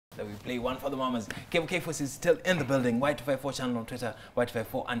that we play. One for the mamas. Kayvo Kforce is still in the building. Y254 channel on Twitter,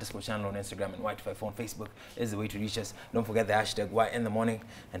 Y254_ channel on Instagram, and Y254 on Facebook is the way to reach us. Don't forget the hashtag Y in the morning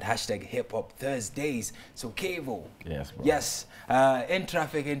and hashtag Hip Hop Thursdays. So Kayvo. Yes, bro. Yes. In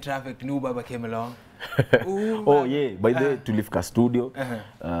traffic, new Baba came along. Ooh, oh yeah, by the way, tulifika studio.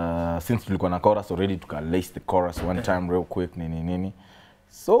 Since tulikuwa na chorus already, tuka-lace the chorus one time real quick, nini.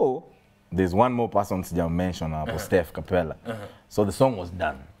 So there's one more person to mention, Steph Capella. So the song was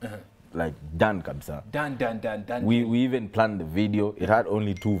done. Like done kabisa. Done. We even planned the video. It had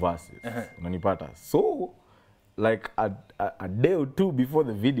only 2 verses. So like a day or 2 before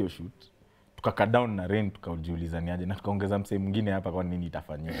the video shoot, tukaka down na rain, tukajiuliza niaje na tukaongeza msee mwingine hapa kwa nini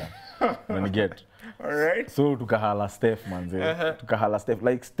itafanyika. Get. All right. So tukahala Steph manze. Tukahala Steph,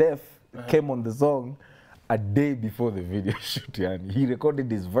 like Steph came on the song a day before the video shoot, yani. He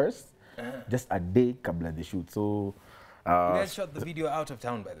recorded his verse just a day kabla the shoot. So you guys shot the video out of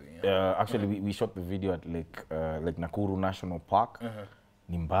town, by the way. Yeah? Actually, we shot the video at like Nakuru National Park.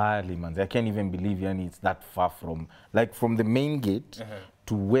 Nimbali, manze. I can't even believe, yani, it's that far from the main gate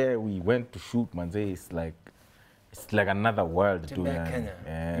to where we went to shoot, manze. It's like another world to Kenya.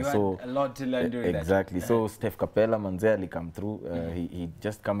 You so had a lot to learn during exactly. that. So Steph Capella, manze, he come through. He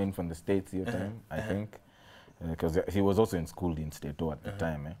just come in from the States your time, I think, because he was also in school in Stato at the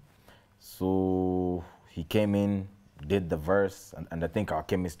time. So he came in, did the verse, and I think our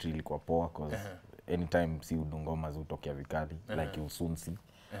chemistry ilikuwa poa, because anytime si udungoma zutokea vikali, like you'll soon see.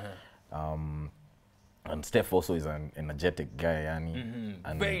 And Steph also is an energetic guy, yani.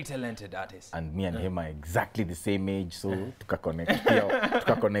 And very talented artist. And me and him are exactly the same age, so tuka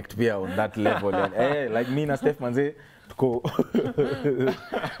connect pia on that level. And hey, like me and Steph manze, tuko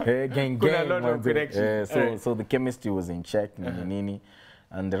gang manze. So the chemistry was in check, nini.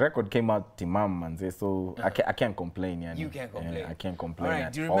 And the record came out timam, manze, so I can't complain. Yani. You can't complain. I can't complain. All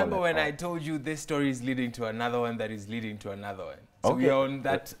right, do you remember when I told you this story is leading to another one that is leading to another one? So okay. we're on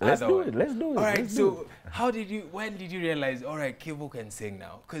that Let's other do one. it. Let's do it. All right, so when did you realize, all right, Kayvo can sing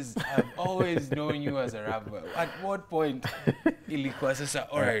now? Because I've always known you as a rapper. At what point, ilikuwa sasa,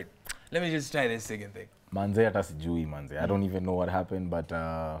 all right, let me just try this singing thing. Manze hata sijui, manze. I don't even know what happened, but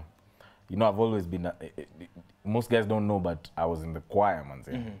you know, I've always been, most guys don't know, but I was in the choir,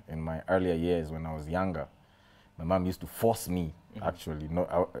 manze. In my earlier years when I was younger. My mom used to force me, actually.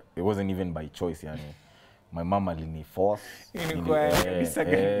 No, it wasn't even by choice, yani. My mom alini force.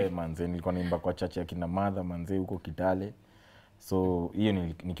 Manze, nilikuwa naimba kwa church ya kina mother, manze, huko Kitale. So, hiyo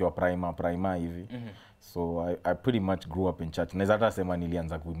nikiwa prima hivi. So, I pretty much grew up in church. Naweza hata sema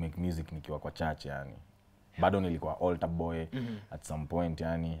nilianza ku make music nikiwa kwa church, yani. Bado nilikuwa altar boy at some point,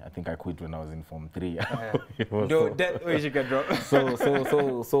 yani. I think I quit when I was in Form 3. That way you can drop. So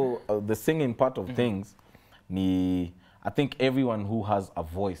the singing part of things, I think everyone who has a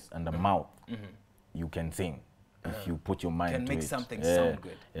voice and a mouth, you can sing. If you put your mind to it. Can make something sound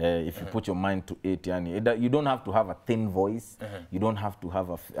good. If you put your mind to it, yani. You don't have to have a thin voice. You don't have to have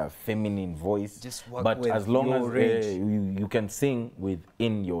a feminine voice. Just work but with as long your as range. you can sing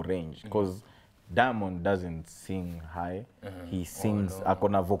within your range. Because Diamond doesn't sing high. He sings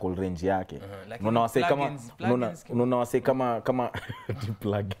akona vocal range yake. Unaona wase kama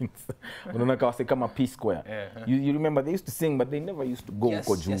plugins. Unaona wase kama P Square. You remember they used to sing, but they never used to go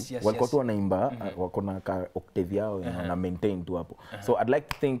huko juu. Walikuwa tu wanaimba, wakona ka octave yao na maintain tu hapo. So I'd like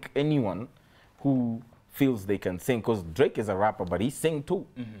to thank anyone who feels they can sing, because Drake is a rapper, but he sing too.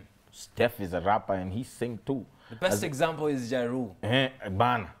 Steph is a rapper and he sing too. The best example is Jaru.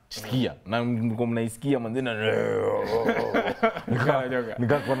 Bana, sikia. Na mnaisikia manzina.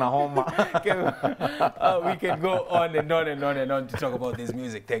 Nikakona homa. We can go on and on to talk about this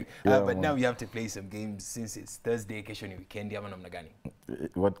music thing. But now we have to play some games since it's Thursday, kesho ni weekend ama namna gani?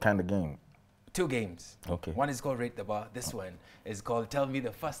 What kind of game? 2 games. Okay. One is called Rate the Bar. This one is called Tell Me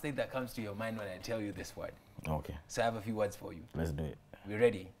the First Thing That Comes to Your Mind When I Tell You This Word. Okay. So I have a few words for you. Let's do it. We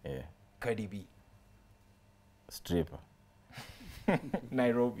ready? Yeah. Cardi B. Stripper.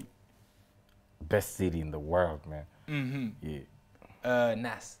 Nairobi. Best city in the world, man. Yeah.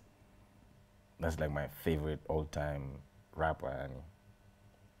 Nas. That's like my favorite all-time rapper, Annie.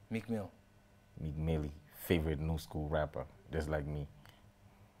 Meek Mill. Meek Millie, favorite new school rapper, just like me.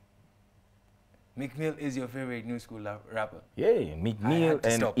 Meek Mill is your favorite new school rapper? Yeah, Meek Mill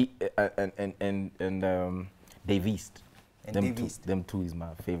and Dave East. Them two is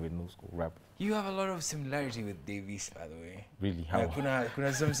my favorite new school rapper. You have a lot of similarity with Dave East, by the way. Really? How?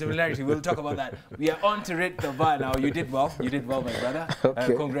 Kuna some similarity. We'll talk about that. We are on to Rate the Bar now. You did well. You did well, my brother.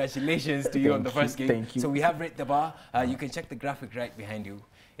 Okay. Congratulations to you on the first game. Thank you. So we have Rate the Bar. You can check the graphic right behind you.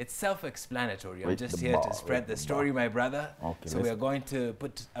 It's self-explanatory. I'm Wait, just the here bar, to spread wait, the the story, my brother. Okay, So we are going to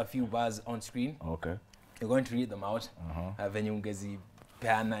put a few bars on screen. Okay. You're going to read them out. Venye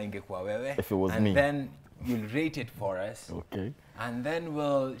ungezipeana ingekuwa wewe. If it was and me. then you'll rate it for us. Okay. And then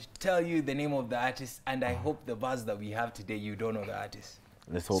we'll tell you the name of the artist. And I hope the bars that we have today, you don't know the artist.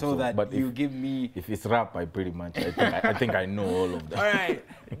 Let's hope so. So that but you give me... If it's rap, I pretty much, I think I know all of that. All right.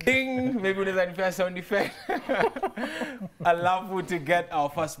 Ding. Maybe there's an fair sound effect. Alafu to get our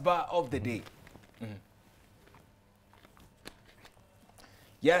first bar of the day.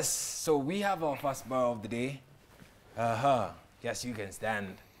 Yes, so we have our first bar of the day. Yes, you can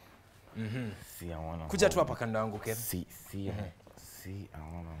stand. See, I wanna Kuja tu hapa kando yangu, Kev. See,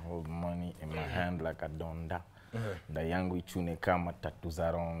 I wanna hold money in my hand like a donda. Nda yangu ichune kama tatu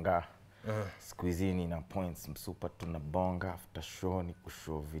za ronga. Squeezini na points, msupa tunabonga. After show ni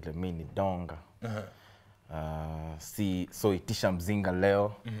kushow vile mini donga. See, so itisha mzinga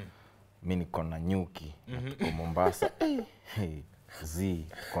leo. Mini kona nyuki. Tuko Mombasa. Hey. Z,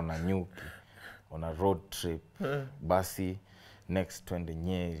 kona nyuki. On a road trip. Basi. Next twende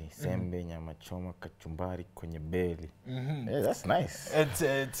Nyeri, sembe, nyama choma, kachumbari kwenye beli. Yeah, that's nice.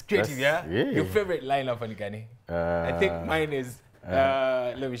 It's creative, yeah? Your favorite line of Anikani? I think mine is,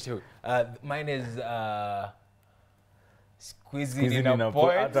 let me show you. Mine is, squeezing in a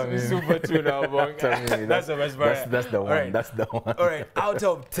point, super tuna bong. That's the best part. That's the one, right. That's the one. All right, out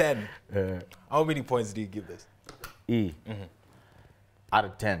of 10, how many points do you give this? Out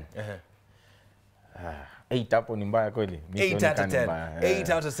of 10. 8 hapo ni mbaya kweli. 8 out of 10. 8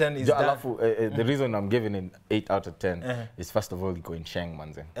 out of 10 is that. Alafu, the reason I'm giving it 8 out of 10 is first of all iko in Sheng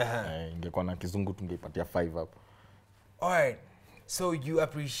manze. Ingekuwa na kizungu tungeipatia 5 hapo. All right. So you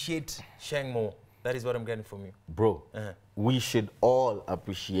appreciate Sheng more. That is what I'm getting from you. Bro, we should all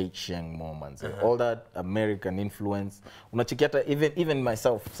appreciate Sheng more, manze. All that American influence. Unachikiata, even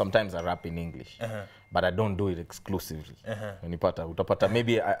myself, sometimes I rap in English. But I don't do it exclusively. Unipata, utapata,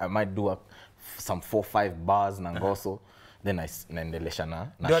 maybe I might do some 4-5 bars na ngoso. Then I naendelesha na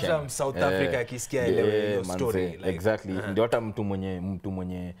Sheng. South Africa kisikia ile story. Like, exactly. Ndio hata mtu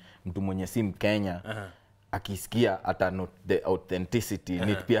mwenye si Mkenya. Akisikia ata note the authenticity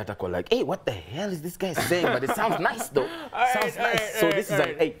need pia ata call like, hey, what the hell is this guy saying? But it sounds nice though. Sounds nice. So this is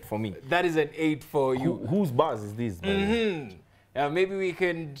an 8 for me. That is an 8 for you. Whose bars is this? Maybe we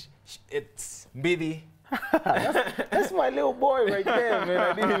can. It's Mbithi. That's my little boy right there, man.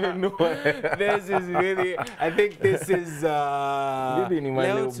 I didn't even know. This is really. I think this is. Mbithi ni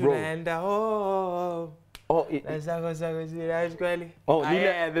my little bro.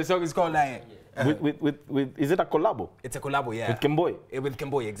 Yeah, the song is called like. With is it a collabo? It's a collabo, yeah. With Kemboy? With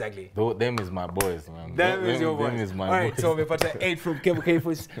Kemboy, exactly. Though, them is my boys, man. Them is your boys. Them is my All right, boys. so we've got an 8 from Kayvo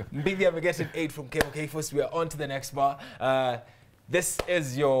Kforce. Mbithi, I'm getting 8 from Kayvo Kforce. We are on to the next bar. This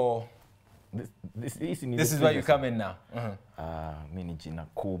is your... This is where you come in now. Mimi jina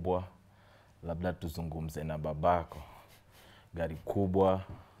kubwa. Labda tuzungumze na babako. Gari kubwa.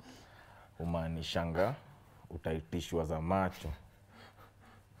 Umanishanga. Utaitishwa za macho.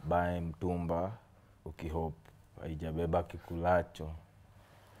 Bae mtumba, ukihope, haijabeba kikulacho.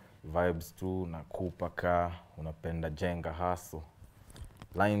 Vibes tu, nakupa ka, unapenda jenga haso.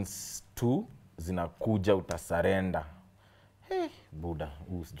 Lines 2, zinakuja utasarenda. Hey, Buddha,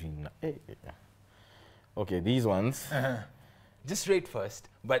 who's doing that? Hey. Okay, these ones. Just rate first,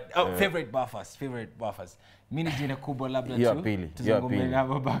 but favorite bar first. Mini jina kubwa labda tu. Ya pili. Tuzungumze na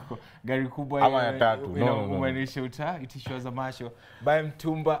babako. Gari kubwa ama ya tatu. No. Umanisha uta, itishwa za macho. Bae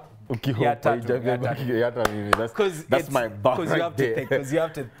mtumba. Ukihope, haijabeba hata mimi. That's my bar right there. Because you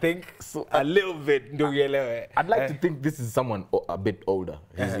have to think so, a little bit. I'd like to think this is someone a bit older.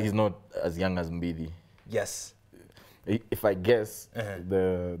 He's not as young as Mbithi. Yes. If I guess,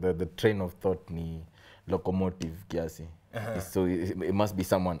 the train of thought ni locomotive kiasi. So it must be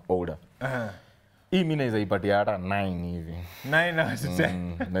someone older. Hii mimi naweza ipatia hata 9 hivi. 9 out of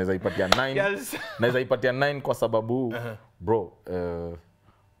 10. Naweza ipatia 9. Yes. Naweza ipatia 9 kwa sababu bro,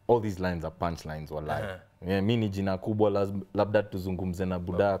 all these lines are punchlines wallahi. Mimi ni jina kubwa labda tuzungumze na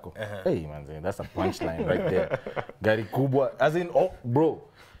budako. Hey man, that's a punchline right there. Gari kubwa as in bro.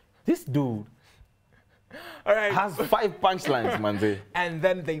 This dude all right. has 5 punchlines, manze. And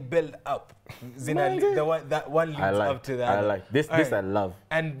then they build up. That one leads up to that. I like this. All right. I love.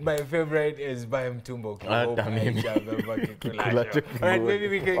 And my favorite is by Mtumbo. All right, maybe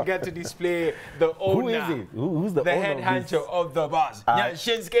we can get to display the owner. Who is it? Who's the head honcho of the bars?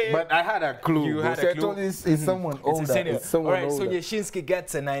 Nyashinski. But I had a clue. You had a clue. It's someone older. It's someone all right, older. so Nyashinski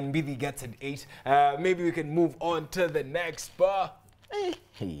gets a 9, Mbithi gets an 8. Maybe we can move on to the next bar.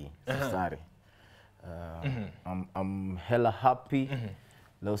 Hey, sorry. I'm hella happy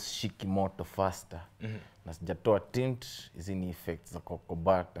leo shiki moto faster. Na sijatoa tint, hizi ni effects za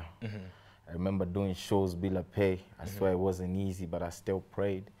kokobata. I remember doing shows bila pay. I swear it wasn't easy, but I still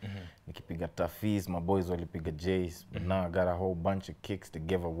prayed. Nikipiga tafis, my boys walipiga J's. But now I got a whole bunch of kicks to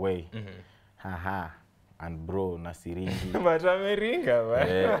give away. Haha. And bro, na siringi. Matamiringa,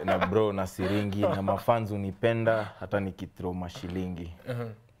 man. Na bro, na siringi. Na mafans unipenda, hata nikithrow mashilingi.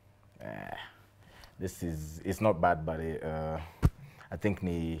 This is, it's not bad, but I think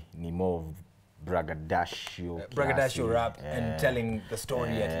ni more of braggadocio rap and telling the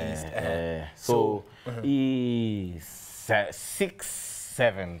story at least. So, 6,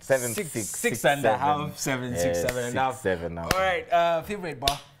 7, 7, 6 and a half, 7, 6, 7 and a half. 7 All right, favorite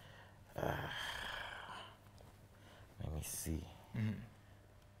bar? Let me see.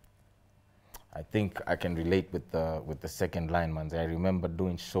 I think I can relate with the second line, manze. I remember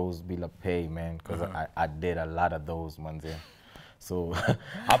doing shows bila pay, man, because I did a lot of those, manze. So,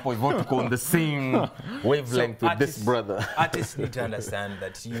 hapo hivyo tuko on the same wavelength with this brother. Artists need to understand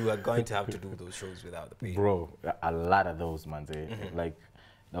that you are going to have to do those shows without the pay. Bro, a lot of those, manze. Like,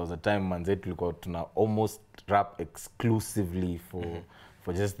 there was a time, manze, tulikuwa tuna almost rap exclusively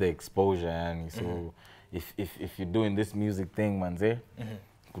for just the exposure, and so if you're doing this music thing, manze,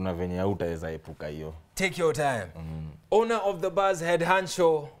 kuna venye hautaweza epuka hiyo. Take your time. Owner of the buzz, head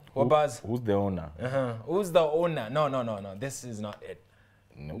honcho. What buzz? Who's the owner? Who's the owner? No. This is not it.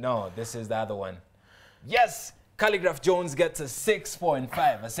 Nope. No, this is the other one. Yes, Khaligraph Jones gets a 6.5,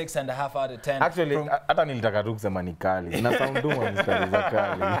 a 6.5 out of 10. Actually, hata nilitaka tu kusema ni kali. Ina sounduma mstari za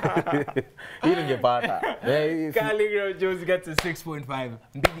kali. Hii ningepata. Khaligraph Jones gets a 6.5,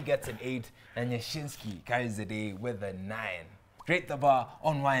 Mbithi gets an 8, and Nyashinski carries the day with a 9. Rate the bar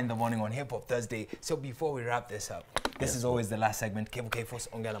on Y in the Morning on Hip Hop Thursday. So before we wrap this up, this is always the last segment. Kayvo Kforce,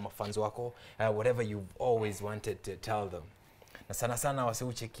 ongea na mafans wako. Whatever you've always wanted to tell them. Na sana sana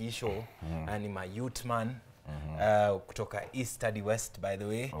wasiuche kiisho, ni ma youth man. Kutoka East hadi West, by the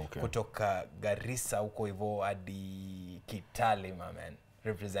way. Okay. Kutoka Garissa huko hivyo hadi Kitale, my man.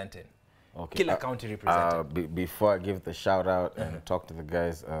 Represented. Okay. Killer county represented. Before I give the shout out and talk to the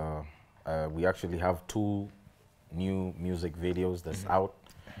guys, we actually have 2 new music videos that's out.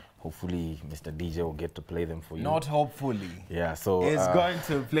 Hopefully, Mr. DJ will get to play them for you. Not hopefully. Yeah, so he's going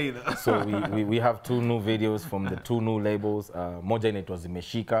to play them. So we have 2 new videos from the 2 new labels. Moja inaitwa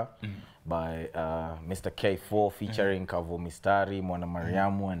Zimeshika by Mr. K4 featuring Kavo Mistari, Mwana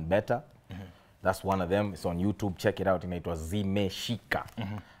Mariamu, and Beta. That's one of them. It's on YouTube. Check it out. Inaitwa Zimeshika.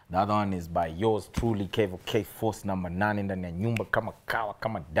 The other one is by yours truly, Kayvo Kforce, number 9 ndani ya nyumba kama kawa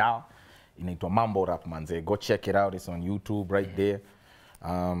kama dawa. Inaitwa Mambo Rap, manze. Go check it out. It's on YouTube right there.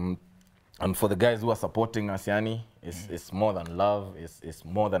 And for the guys who are supporting us, yani, it's more than love. It's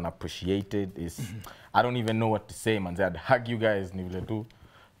more than appreciated. I don't even know what to say, manze. I'd hug you guys, ni vile tu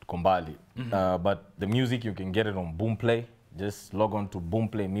tukombali. But the music, you can get it on Boomplay. Just log on to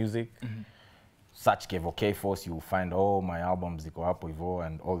Boomplay Music. Search Kayvo Kforce, you'll find all my albums ziko hapo hivyo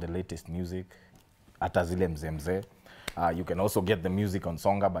and all the latest music. Hata zile mzemze. You can also get the music on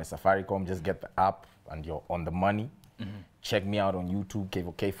Songa by Safaricom. Just get the app and you're on the money. Check me out on YouTube,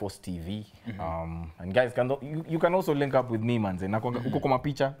 Kayvo Kforce TV. And guys, you can also link up with me, manze. Uko kwa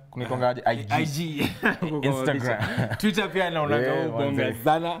mapicha, kunitonga IG. Instagram. Twitter pia naona bonga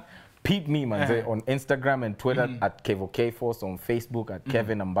sana. Peep me, manze, on Instagram and Twitter at Kayvo Kforce, on Facebook at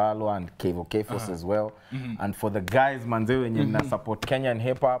Kevin Ambalo and Kayvo Kforce as well. And for the guys, manze, when you support Kenyan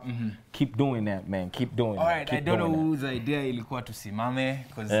hip hop, keep doing that, man. Keep doing All right, that. I don't know whose idea ilikuwa tusimame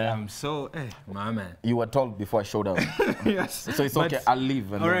because I'm so my man. You were told before I showed up. Yes. So it's okay, I'll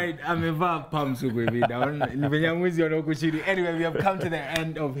leave. All right, amevaa pumps huko hivi down. Ni venyamwizi wanako chini. Anyway, we have come to the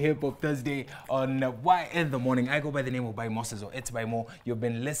end of Hip Hop Thursday on Y in the Morning. I go by the name of By Moses, or It's By Mo. You've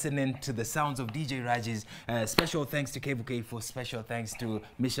been listening to the sounds of DJ Raji's. Special thanks to Kayvo Kforce. Special thanks to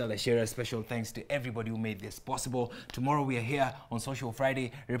Michelle Ashera. Special thanks to everybody who made this possible. Tomorrow we are here on Social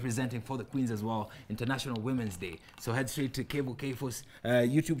Friday representing for the Queens as well. International Women's Day. So head straight to Kayvo Kforce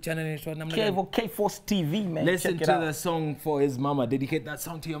YouTube channel. Kayvo Kforce TV, man. Listen to the song for his mama. Dedicate that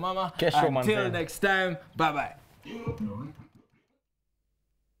song to your mama. Until next time, bye-bye.